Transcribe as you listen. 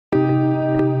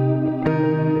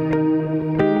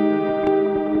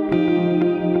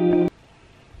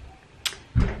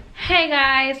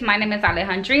guys, my name is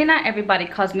Alejandrina. Everybody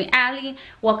calls me Ali.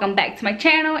 Welcome back to my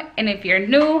channel, and if you're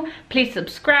new, please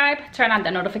subscribe, turn on the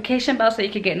notification bell so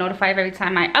you can get notified every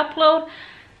time I upload.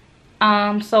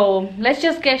 So let's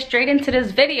just get straight into this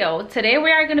video. Today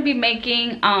we are going to be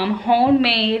making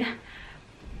homemade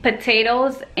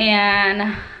potatoes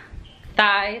and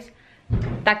thighs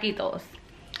taquitos.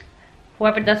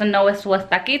 Whoever doesn't know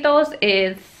what taquitos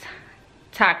is,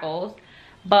 tacos,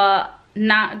 but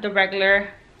not the regular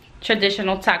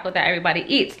traditional taco that everybody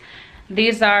eats.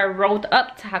 These are rolled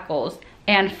up tacos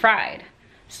and fried.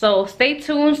 So stay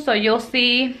tuned so you'll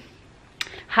see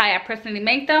how I personally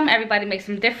make them. Everybody makes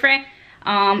them different.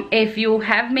 If you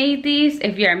have made these,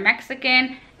 if you're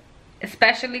Mexican,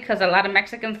 especially because a lot of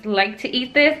Mexicans like to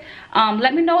eat this,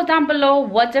 let me know down below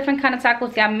what different kind of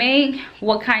tacos y'all make,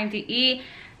 what kind you eat,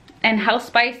 and how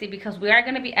spicy, because we are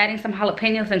going to be adding some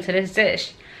jalapenos into this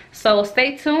dish. So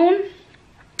stay tuned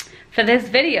for this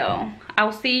video.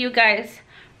 I'll see you guys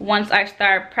once I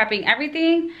start prepping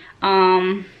everything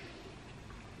and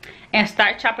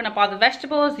start chopping up all the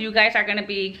vegetables. You guys are going to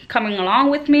be coming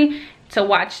along with me to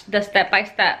watch the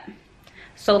step-by-step.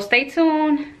 So stay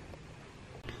tuned.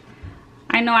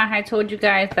 I know I had told you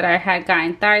guys that I had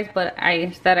gotten thighs, but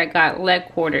I said I got leg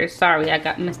quarters. Sorry, I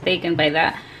got mistaken by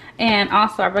that. And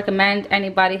also I recommend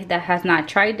anybody that has not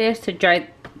tried this to try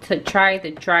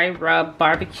the dry rub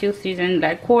barbecue seasoned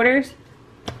leg quarters.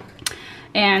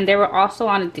 And they were also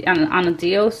on a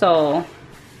deal, so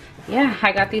yeah,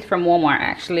 I got these from Walmart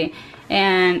actually.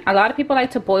 And a lot of people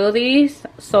like to boil these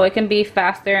so it can be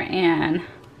faster and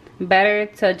better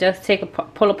to just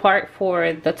pull apart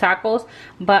for the tacos,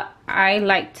 but I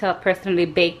like to personally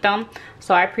bake them.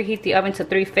 So I preheat the oven to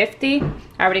 350.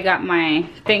 I already got my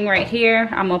thing right here.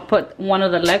 I'm gonna put one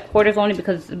of the leg quarters only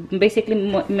because basically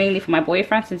mainly for my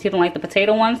boyfriend, since he don't like the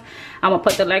potato ones. I'm gonna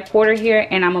put the leg quarter here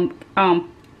and I'm gonna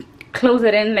close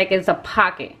it in like it's a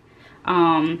pocket.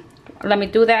 Let me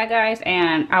do that, guys,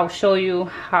 and I'll show you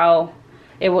how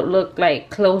it would look like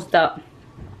closed up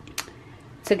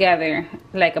together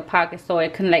like a pocket, so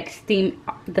it can like steam.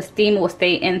 The steam will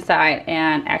stay inside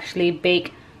and actually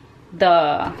bake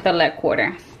the leg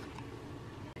quarter.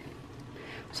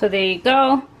 So there you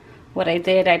go. What I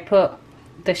did, I put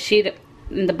the sheet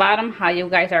in the bottom, how you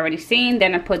guys already seen.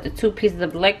 Then I put the 2 pieces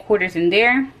of leg quarters in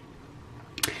there,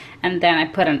 and then I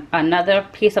put another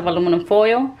piece of aluminum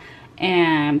foil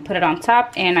and put it on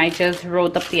top, and I just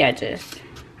rolled up the edges,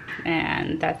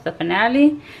 and that's the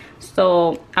finale.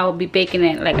 So I will be baking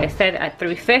it, like I said, at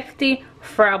 350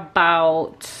 for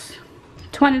about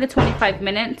 20 to 25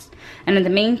 minutes. And in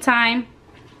the meantime,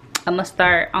 I'm gonna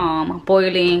start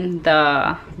boiling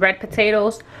the red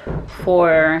potatoes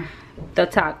for the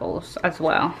tacos as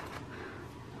well.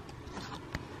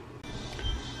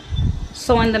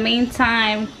 So in the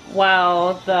meantime,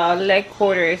 while the leg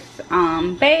quarters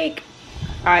bake,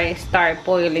 I start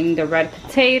boiling the red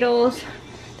potatoes.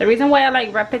 The reason why I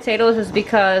like red potatoes is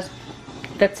because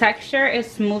the texture is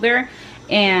smoother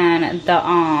and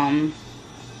the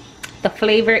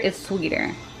flavor is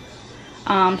sweeter.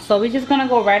 So we're just gonna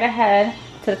go right ahead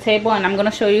to the table, and I'm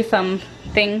gonna show you some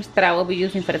things that I will be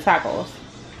using for the tacos.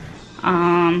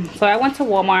 So I went to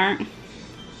Walmart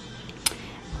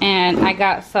and I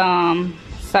got some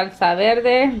salsa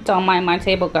verde. Don't mind my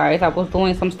table, guys. I was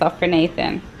doing some stuff for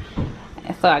Nathan,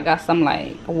 so I got some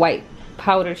like white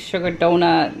powdered sugar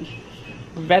donut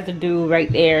residue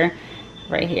right there,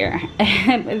 right here.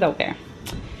 It's okay.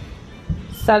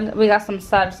 So we got some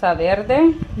salsa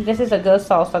verde. This is a good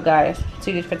salsa, guys,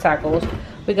 to use for tacos.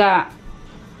 We got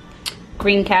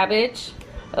green cabbage.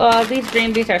 These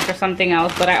green beans are for something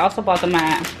else, but I also bought them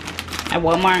at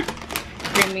Walmart.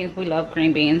 Green beans, we love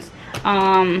green beans.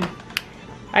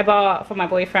 I bought for my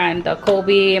boyfriend the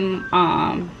Kobe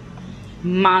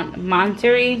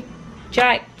Monterey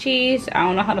Jack cheese. I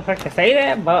don't know how the fuck to say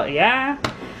that, but yeah.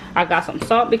 I got some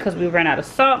salt because we ran out of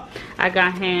salt. I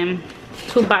got him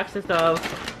 2 boxes of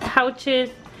pouches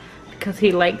because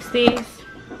he likes these.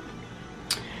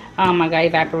 I got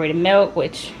evaporated milk,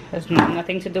 which has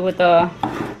nothing to do with the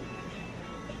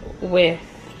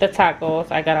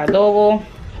tacos. I got adobo.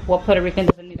 Well, Puerto Rican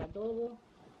doesn't need adobo,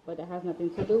 but that has nothing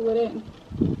to do with it.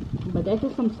 But that's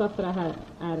just some stuff that I had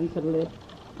added to the list.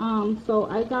 So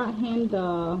I got him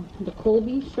the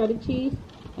Colby shredded cheese,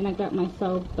 and I got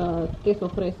myself the queso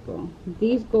fresco.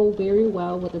 These go very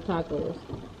well with the tacos.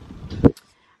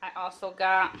 I also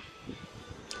got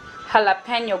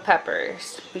jalapeno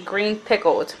peppers, green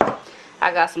pickled.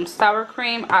 I got some sour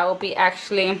cream. I will be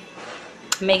actually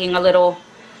making a little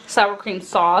sour cream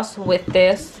sauce with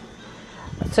this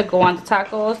to go on the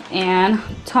tacos, and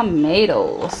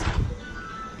tomatoes.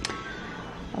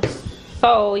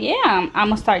 So yeah, I'm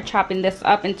gonna start chopping this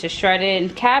up into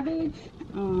shredded cabbage.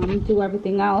 Do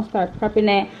everything else, start prepping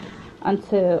it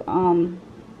until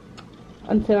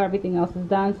everything else is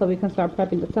done, so we can start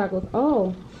prepping the tacos.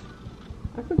 Oh,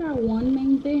 I forgot one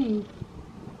main thing,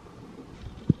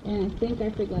 and I think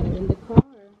I forgot it in the car.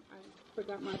 I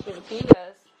forgot my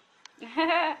tortillas.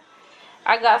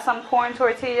 I got some corn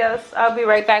tortillas. I'll be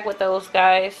right back with those,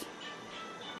 guys.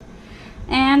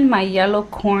 And my yellow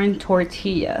corn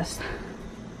tortillas.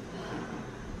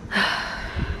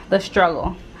 The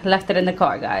struggle. Left it in the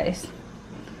car, guys.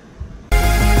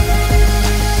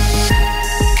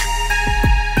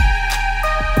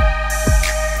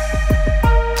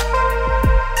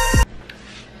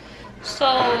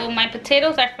 So my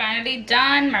potatoes are finally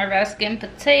done. My red skin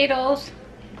potatoes.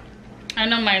 I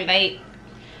know my light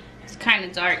is kind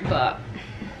of dark, but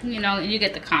you know, you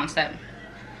get the concept.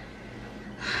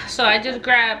 So I just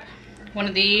grabbed one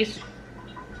of these.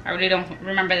 I really don't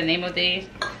remember the name of these.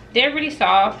 They're really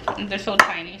soft and they're so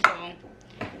tiny.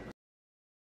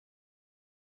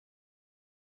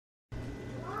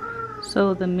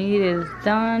 So the meat is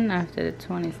done after the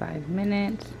 25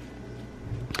 minutes.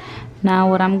 Now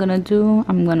what I'm gonna do,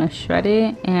 I'm gonna shred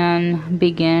it and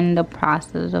begin the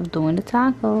process of doing the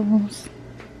tacos.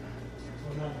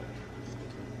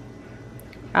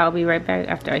 I'll be right back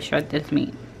after I shred this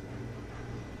meat.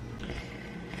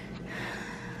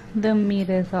 The meat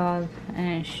is all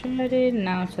shredded.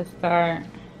 Now to start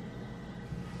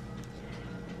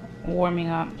warming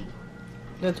up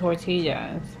the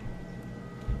tortillas.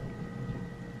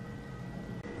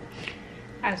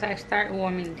 As I start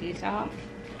warming these up,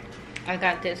 I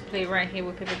got this plate right here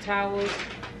with paper towels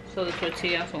so the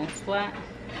tortillas won't sweat.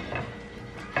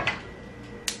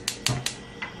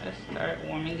 Let's start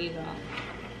warming these up.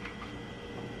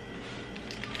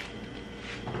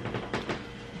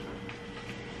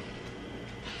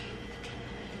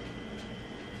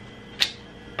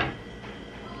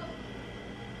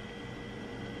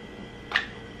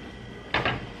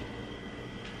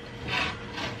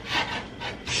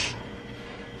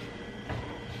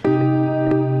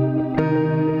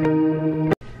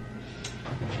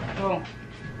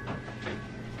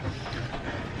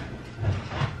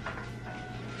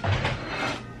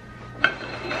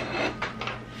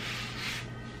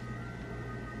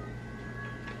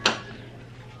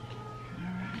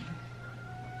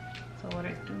 So what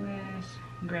I do is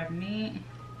grab meat,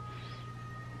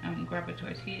 grab a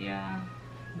tortilla,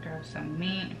 grab some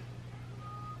meat,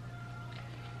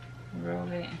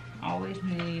 roll it. Always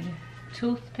need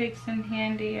toothpicks in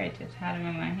handy. I just had them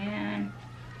in my hand.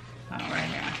 Oh, right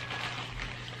here.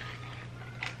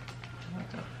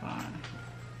 What the fuck?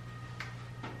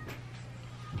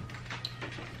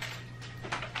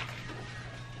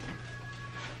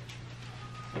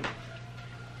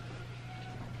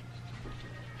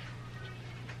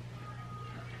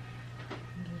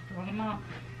 Roll them up.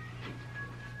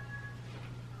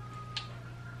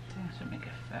 That should make it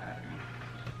fatter.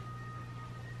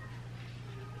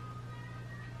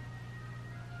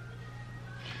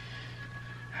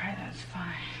 Alright, that's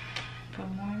fine. Put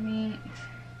more meat.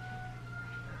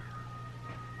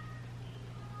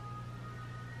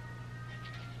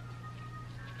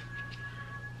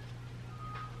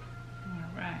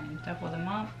 Alright, double them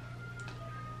up.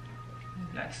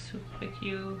 We've got super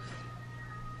cute.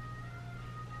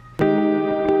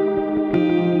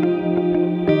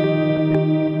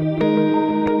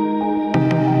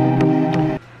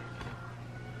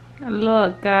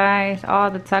 Look guys, all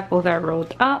the tacos are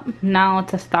rolled up. Now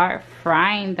to start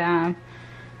frying them.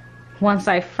 Once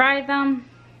I fry them,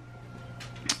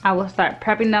 I will start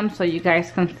prepping them so you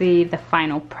guys can see the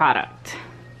final product.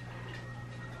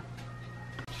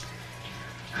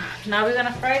 Now we're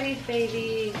gonna fry these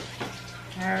babies.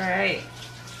 Alright.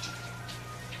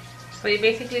 So you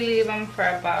basically leave them for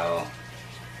about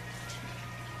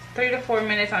 3 to 4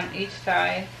 minutes on each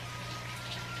side.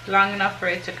 Long enough for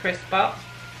it to crisp up.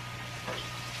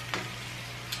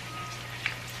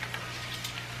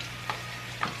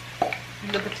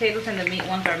 The potatoes and the meat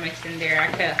ones are mixed in there. I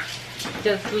could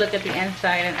just look at the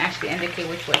inside and actually indicate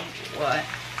which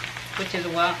is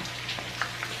what.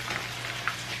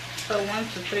 So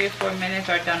once the 3 or 4 minutes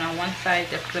are done on one side,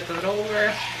 just flip it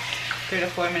over. 3 to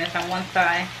 4 minutes on one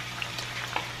side.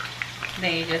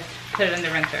 Then you just put it in the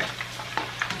rinser.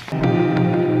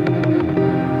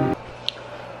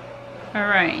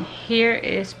 Alright, here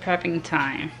is prepping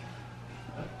time.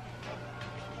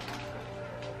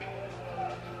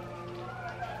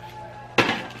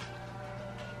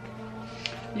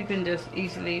 You can just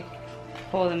easily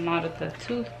pull them out of the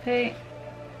toothpick.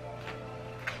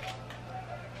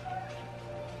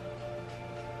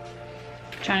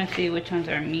 Trying to see which ones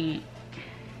are meat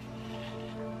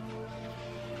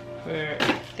for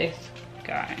this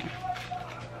guy.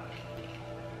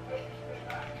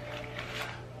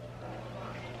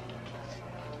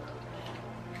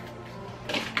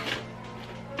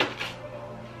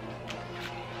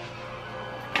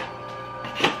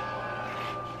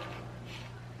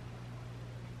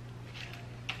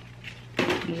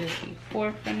 This is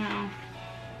 4 for now.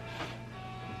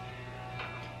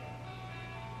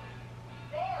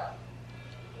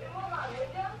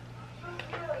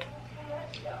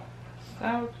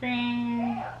 Sour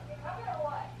cream.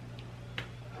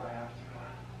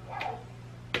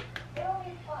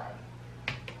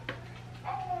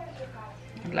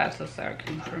 Lots of sour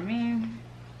cream for me.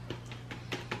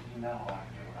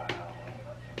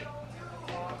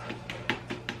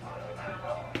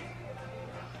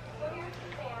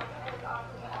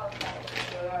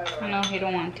 I know he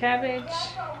don't want cabbage.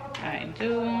 I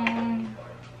do.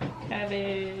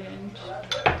 Cabbage.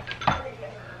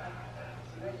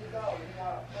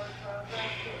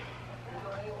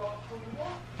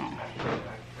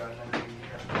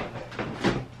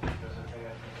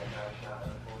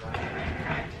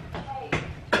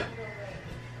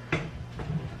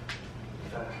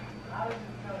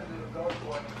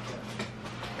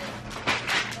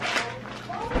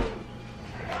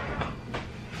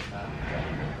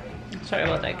 Sorry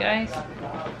about that, guys.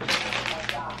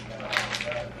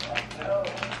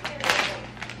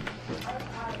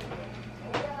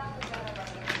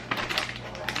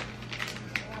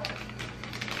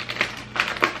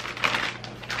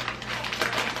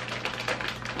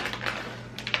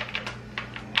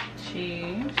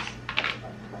 Cheese.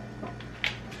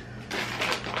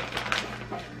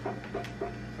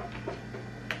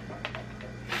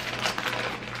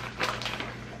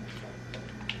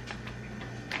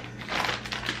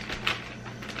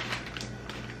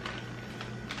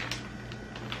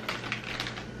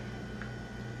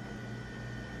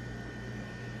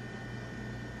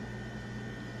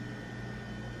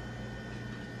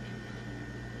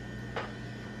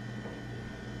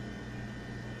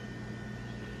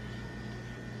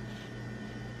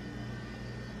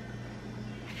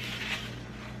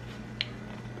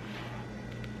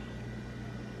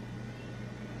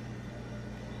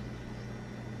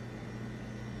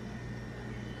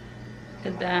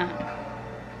 Look at that.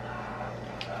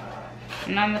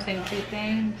 I'm not missing 2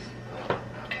 things.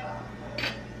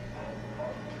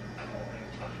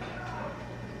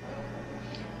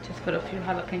 Just put a few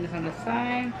jalapenos on the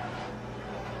side.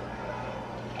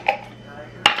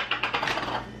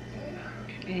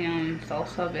 And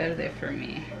salsa verde for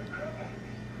me.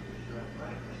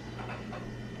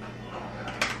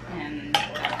 And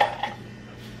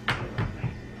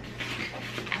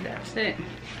that's it.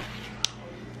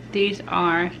 These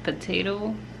are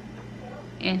potato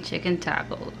and chicken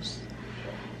tacos.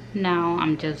 Now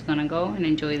I'm just gonna go and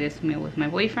enjoy this meal with my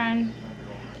boyfriend.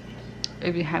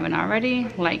 If you haven't already,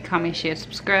 like, comment, share,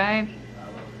 subscribe.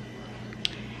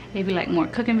 If you like more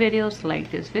cooking videos,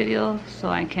 like this video so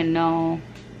I can know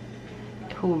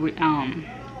who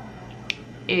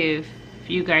if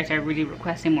you guys are really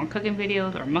requesting more cooking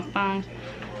videos or mukbangs.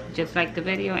 Just like the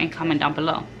video and comment down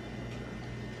below.